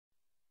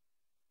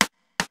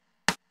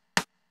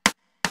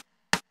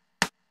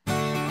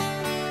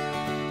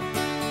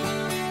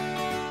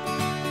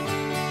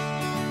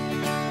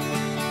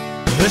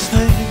This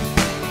thing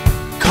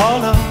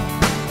called love,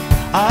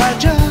 I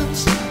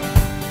just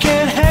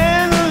can't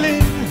handle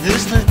it.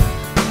 This thing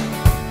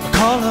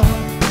called love,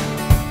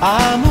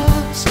 I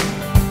must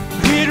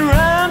get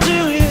around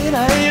to it.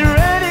 I ain't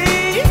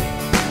ready.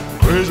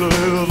 Crazy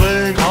little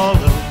thing called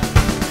love.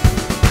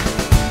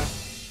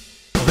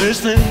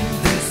 This thing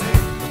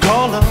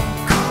called love,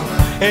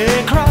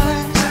 it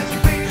cries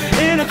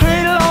in a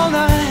cradle all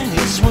night.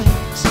 It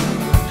swings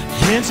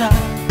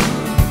inside.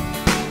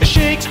 It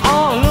shakes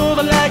all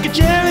over like a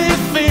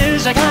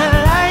jellyfish. I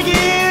kinda like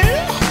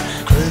it.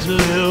 Crazy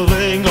little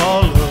thing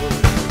called love.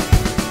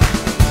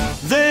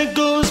 There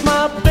goes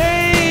my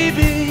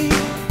baby.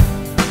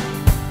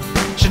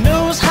 She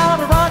knows how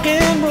to rock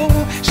and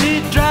roll.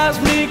 She drives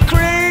me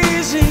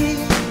crazy.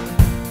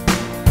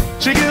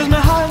 She gives me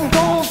hot and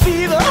cold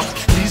fever,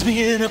 leaves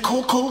me in a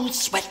cold, cold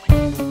sweat.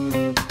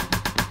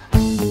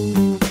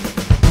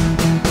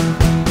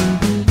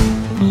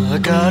 I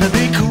gotta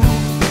be cool,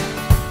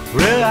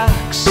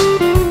 relax,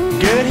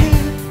 get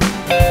here,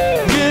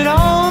 get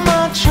on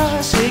my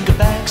trust, take a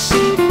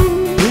backseat,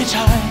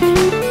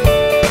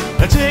 hitchhike,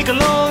 and take a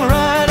long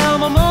ride on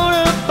my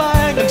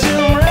motorbike until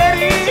I'm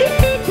ready.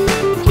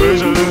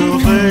 Crazy little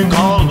thing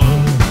called love.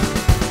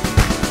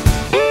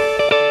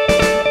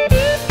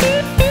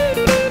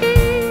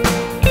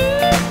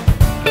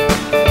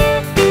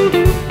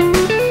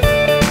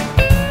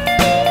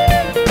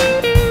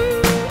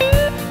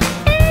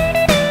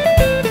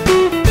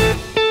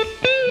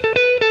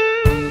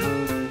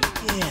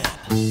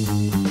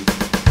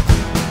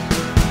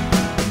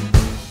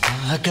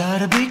 I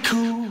gotta be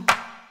cool,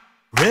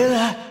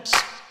 relax,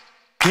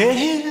 get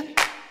hip,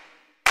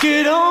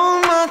 get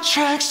on my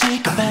tracks,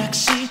 take a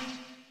backseat,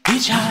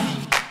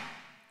 hitchhike,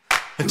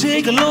 and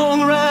take a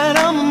long ride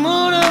on my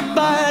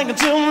motorbike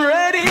until I'm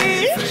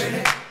ready.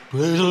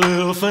 Crazy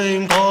little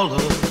thing called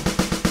love.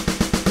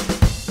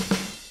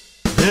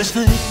 This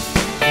thing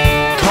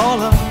called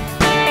love,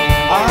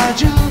 I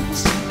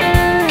just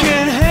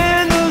can't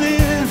handle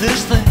it.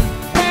 This thing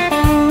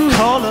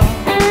called love,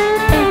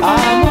 I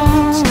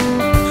must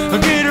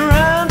get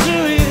around to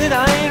it.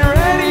 I ain't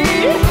ready.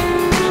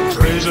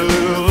 Crazy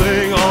little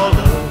thing called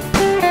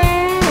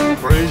love.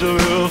 Crazy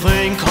little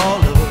thing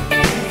called love.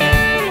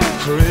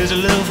 Crazy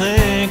little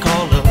thing called love.